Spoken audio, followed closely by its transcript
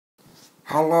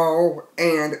Hello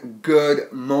and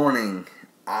good morning.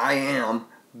 I am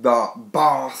the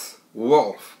Boss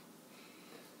Wolf.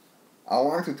 I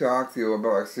want to talk to you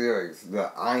about a series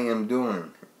that I am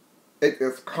doing. It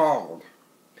is called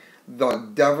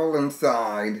The Devil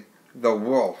Inside the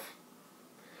Wolf.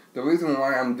 The reason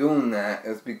why I'm doing that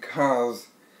is because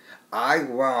I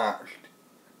watched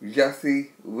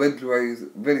Jesse Ridgway's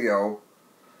video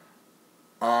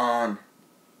on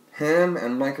him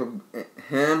and Michael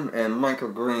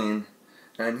Green,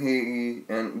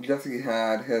 and Jesse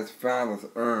had his father's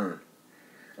urn,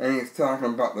 and he's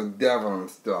talking about the devil and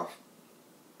stuff.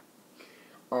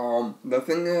 The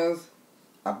thing is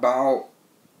about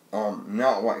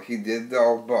not what he did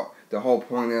though, but the whole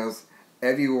point is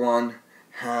everyone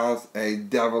has a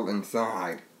devil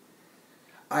inside.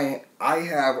 I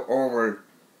have over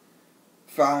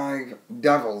 5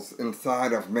 devils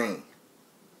inside of me.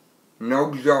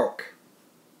 No joke.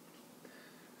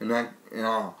 And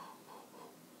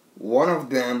one of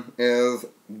them is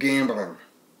gambling.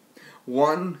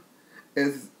 One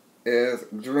is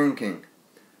drinking.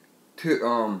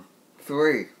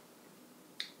 3.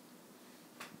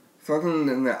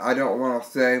 Something that I don't want to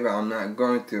say, but I'm not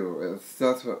going to. It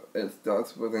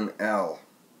starts with an L.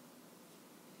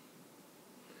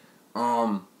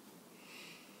 To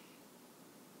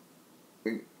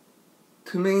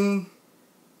me,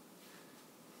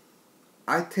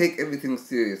 I take everything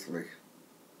seriously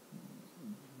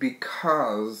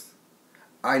because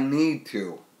I need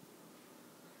to.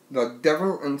 The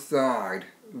devil inside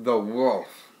the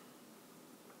wolf.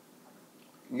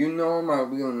 You know my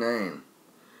real name,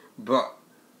 but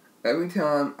every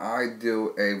time I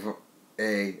do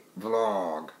a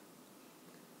vlog,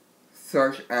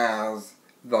 such as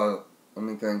of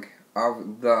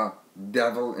the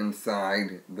devil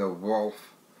inside the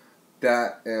wolf,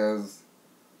 that is,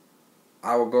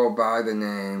 I will go by the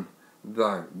name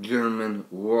the German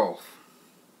Wolf,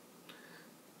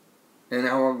 and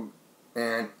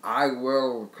I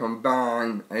will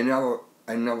combine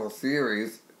another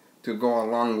series to go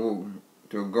along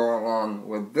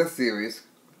with this series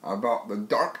about the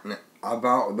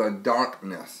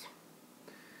darkness.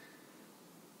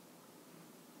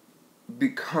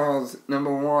 Because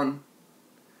number one,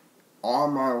 all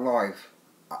my life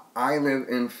I live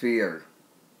in fear.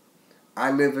 I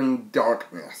live in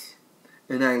darkness,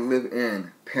 and I live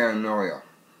in paranoia.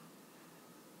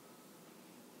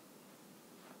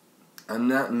 I'm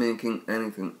not making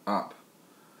anything up.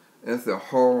 It's the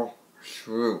whole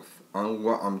truth on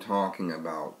what I'm talking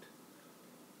about.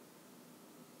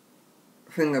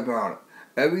 Think about it.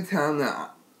 Every time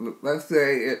that, let's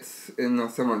say it's in the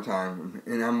summertime,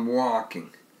 and I'm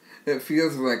walking, it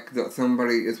feels like that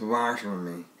somebody is watching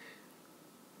me.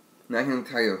 And I can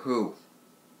tell you who.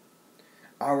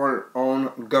 Our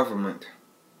own government,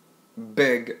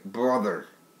 Big Brother.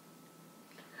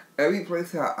 Every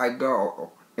place that I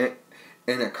go, in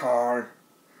a car,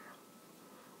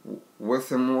 with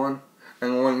someone,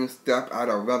 and when you step at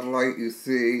a red light, you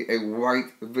see a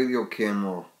white video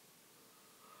camera,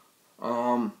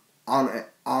 on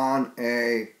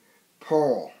a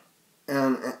pole,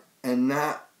 and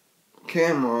that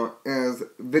camera is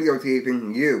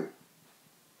videotaping you.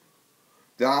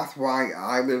 That's why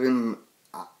I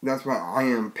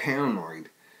am paranoid.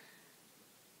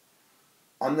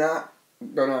 I'm not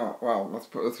gonna, let's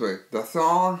put it this way. The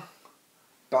song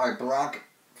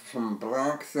from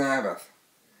Black Sabbath,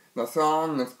 the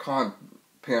song is called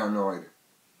Paranoid.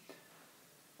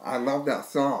 I love that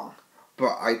song,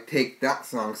 but I take that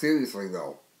song seriously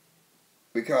though.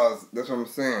 Because, that's what I'm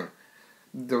saying.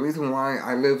 The reason why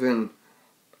I live in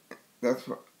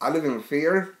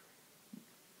fear,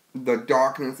 the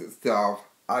darkness itself,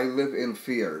 I live in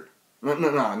fear. No,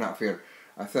 not fear.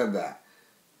 I said that.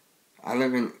 I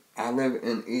live in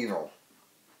evil.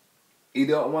 You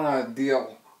don't want to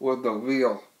deal with the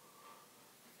real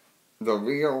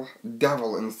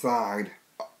devil inside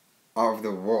of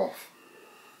the wolf.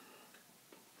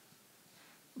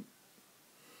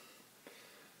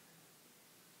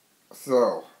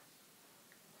 So,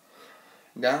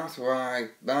 that's why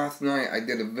last night I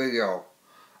did a video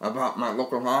about my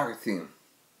local hockey team.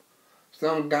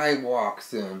 Some guy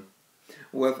walks in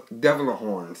with devil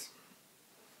horns.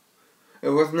 It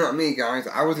was not me, guys.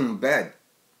 I was in bed.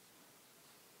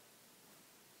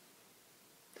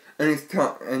 And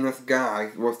this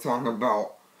guy was talking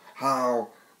about how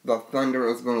the Thunder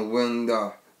is going to win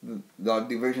the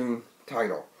division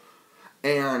title,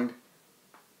 and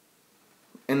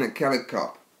in the Kelly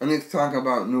Cup. And he's talking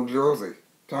about New Jersey,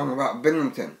 talking about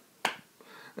Bennington,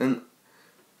 and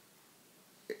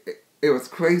it was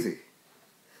crazy.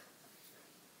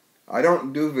 I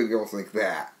don't do videos like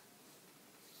that.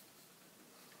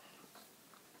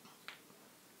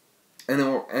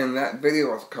 And that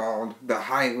video is called The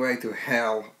Highway to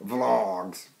Hell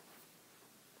Vlogs.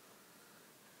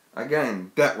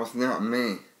 Again, that was not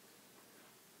me.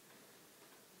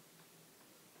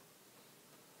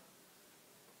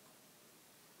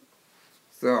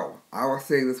 So, I will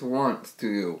say this once to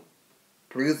you.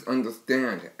 Please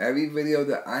understand, every video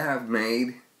that I have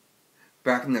made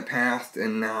back in the past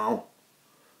and now,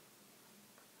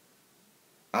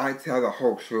 I tell the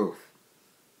whole truth.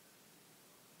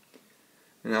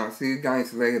 And I'll see you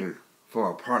guys later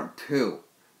for part 2.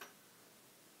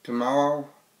 Tomorrow,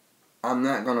 I'm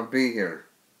not going to be here.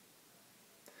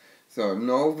 So,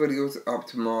 no videos up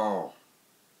tomorrow.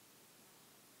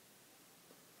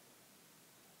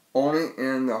 Only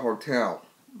in the hotel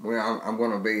where I'm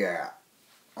going to be at.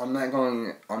 I'm not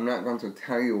going to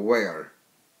tell you where.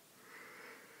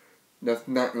 That's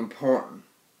not important.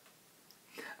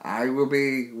 I will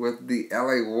be with the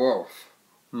LA Wolf,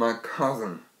 my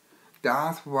cousin.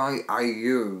 That's why I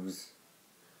use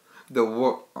the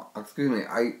wolf.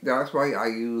 That's why I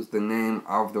use the name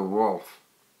of the wolf.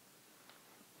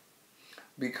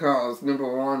 Because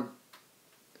number one,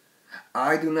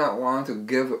 I do not want to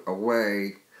give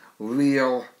away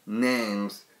real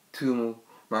names to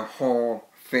my whole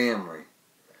family.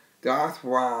 That's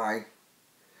why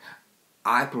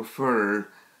I prefer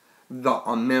the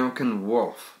American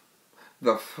wolf,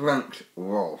 the French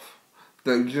wolf,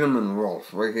 the German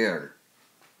wolf right here,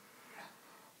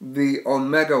 the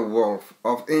Omega wolf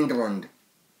of England,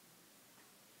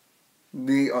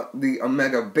 the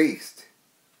Omega beast.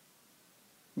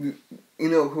 You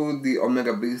know who the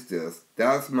Omega beast is?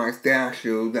 That's my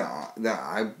statue that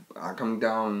I come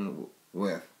down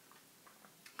with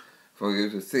for you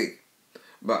to see.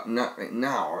 But not right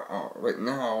now. Right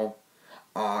now,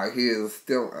 he is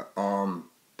still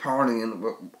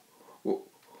partying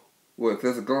with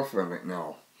his girlfriend right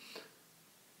now.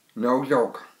 No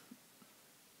joke.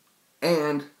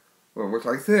 And, well, which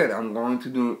I said, I'm going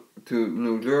to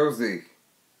New Jersey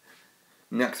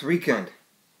next weekend.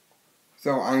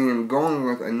 So I am going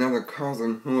with another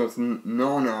cousin who is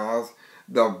known as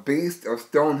the Beast of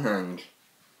Stonehenge.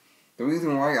 The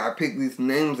reason why I pick these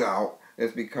names out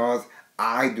is because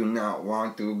I do not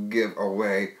want to give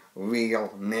away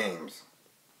real names.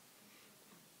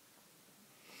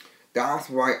 That's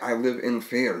why I live in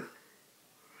fear.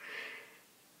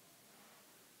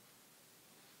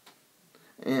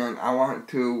 And I want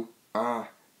to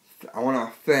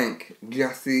thank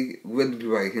Jesse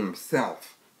Ridgway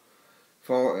himself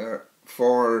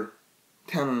for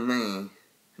telling me,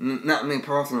 not me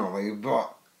personally,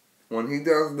 but when he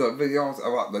does the videos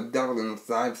about the Devil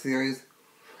Inside series,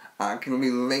 I can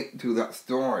relate to that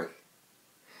story.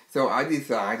 So I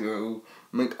decided to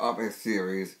make up a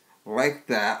series like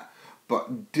that,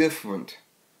 but different.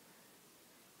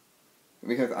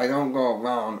 Because I don't go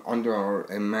around under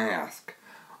a mask.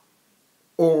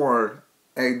 Or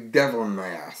a devil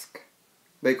mask.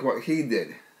 Like what he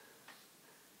did.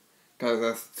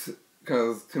 Because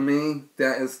to me,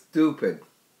 that is stupid.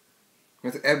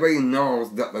 Because everybody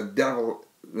knows that the devil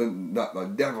in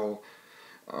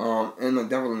the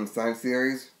Devil Inside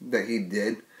series that he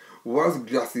did was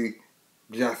Jesse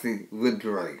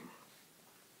Ridgway.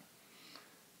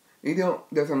 You know,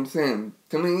 that's what I'm saying.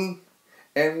 To me,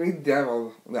 every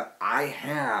devil that I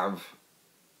have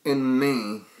in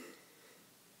me,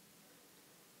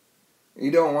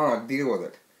 you don't want to deal with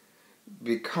it.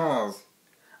 Because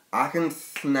I can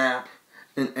snap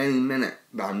in any minute,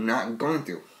 but I'm not going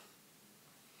to.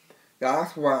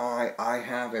 That's why I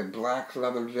have a black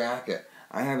leather jacket.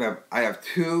 I have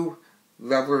 2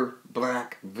 leather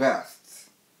black vests.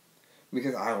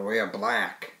 Because I wear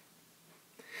black.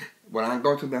 When I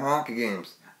go to the hockey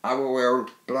games, I will wear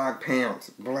black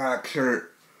pants, black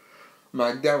shirt,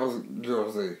 my Devils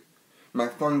jersey, my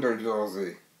Thunder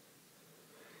jersey.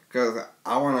 Because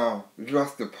I want to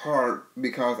dress the part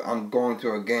because I'm going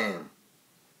to a game.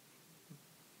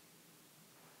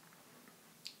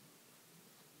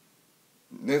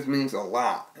 This means a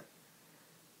lot.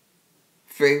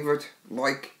 Favorite,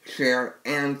 like, share,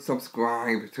 and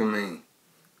subscribe to me.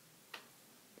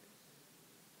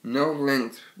 No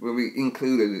links will be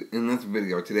included in this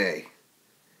video today.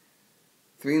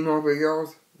 3 more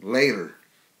videos later.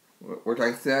 Which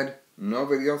I said, no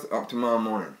videos up tomorrow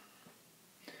morning.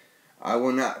 I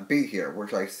will not be here,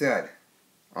 which I said.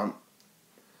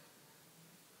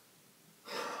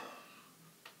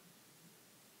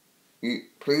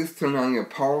 Please turn on your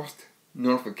post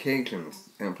notifications.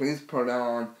 And please put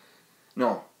on,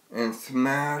 and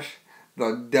smash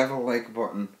the devil like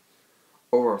button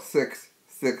over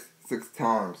 666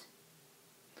 times.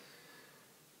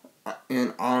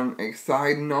 And on a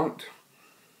side note,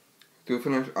 to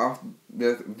finish off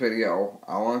this video,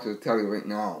 I want to tell you right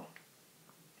now.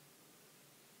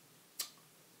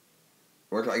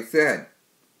 Which I said,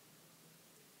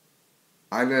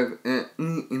 I live in,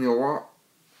 you know what?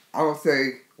 I will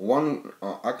say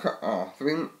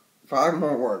 5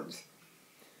 more words.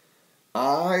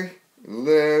 I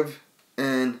live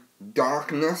in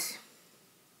darkness,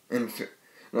 and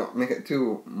no, make it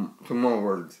two more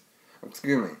words.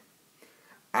 Excuse me.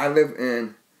 I live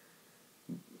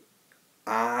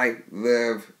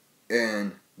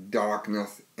in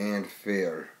darkness and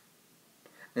fear,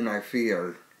 and I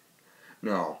fear.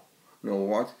 No,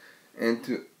 what?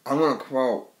 And I want to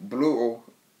quote Blue.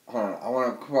 I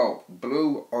want to quote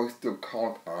Blue Oyster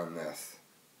Cult on this,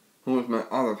 who is my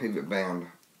other favorite band.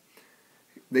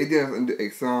 They did a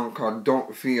song called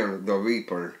 "Don't Fear the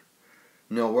Reaper."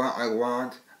 You know what I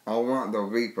want? I want the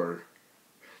Reaper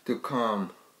to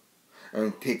come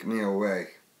and take me away.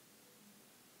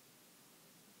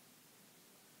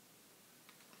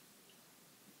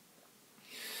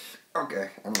 Okay,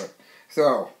 I'm good.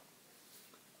 So,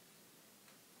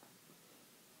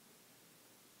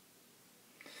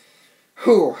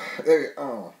 there you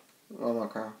go. Oh my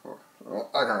God.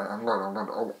 I'm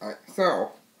good.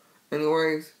 So,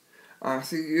 anyways, I'll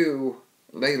see you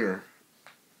later.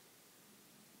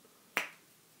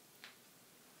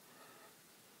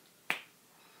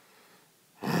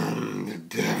 The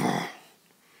devil.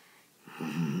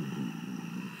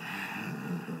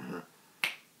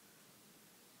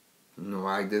 You know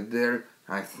what I did there?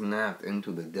 I snapped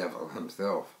into the devil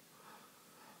himself.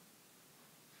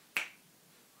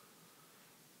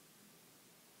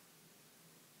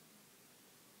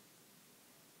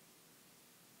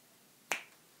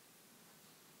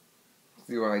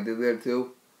 See what I did there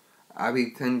too? I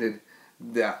pretended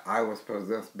that I was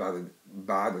possessed by the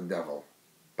devil.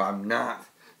 But I'm not.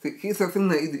 See, here's the thing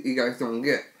that you guys don't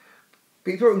get.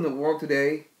 People in the world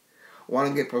today want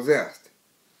to get possessed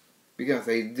because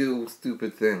they do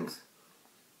stupid things.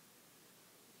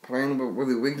 Playing with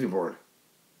the Ouija board.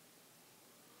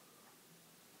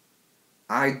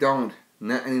 I don't.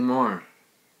 Not anymore.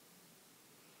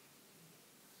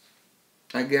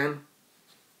 Again.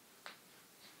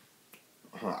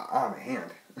 I have a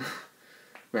hand.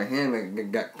 My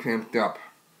hand got cramped up.